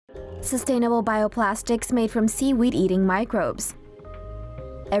Sustainable bioplastics made from seaweed-eating microbes.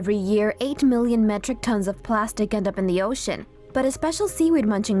 Every year, 8 million metric tons of plastic end up in the ocean, but a special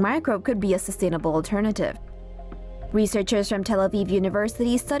seaweed-munching microbe could be a sustainable alternative. Researchers from Tel Aviv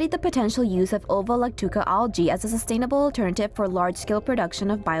University studied the potential use of Ulva lactuca algae as a sustainable alternative for large-scale production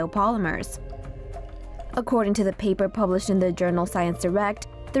of biopolymers. According to the paper published in the journal Science Direct,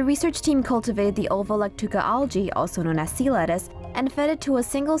 the research team cultivated the Ulva lactuca algae, also known as sea lettuce, and fed it to a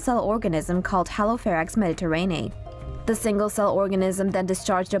single-cell organism called Haloferax mediterranei. The single-cell organism then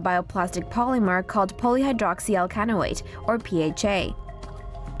discharged a bioplastic polymer called polyhydroxyalkanoate, or PHA.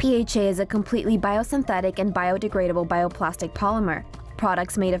 PHA is a completely biosynthetic and biodegradable bioplastic polymer.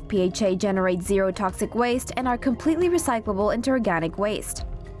 Products made of PHA generate zero toxic waste and are completely recyclable into organic waste.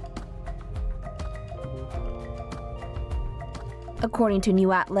 According to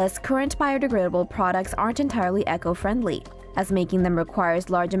New Atlas, current biodegradable products aren't entirely eco-friendly, as making them requires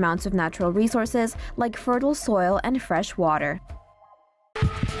large amounts of natural resources like fertile soil and fresh water.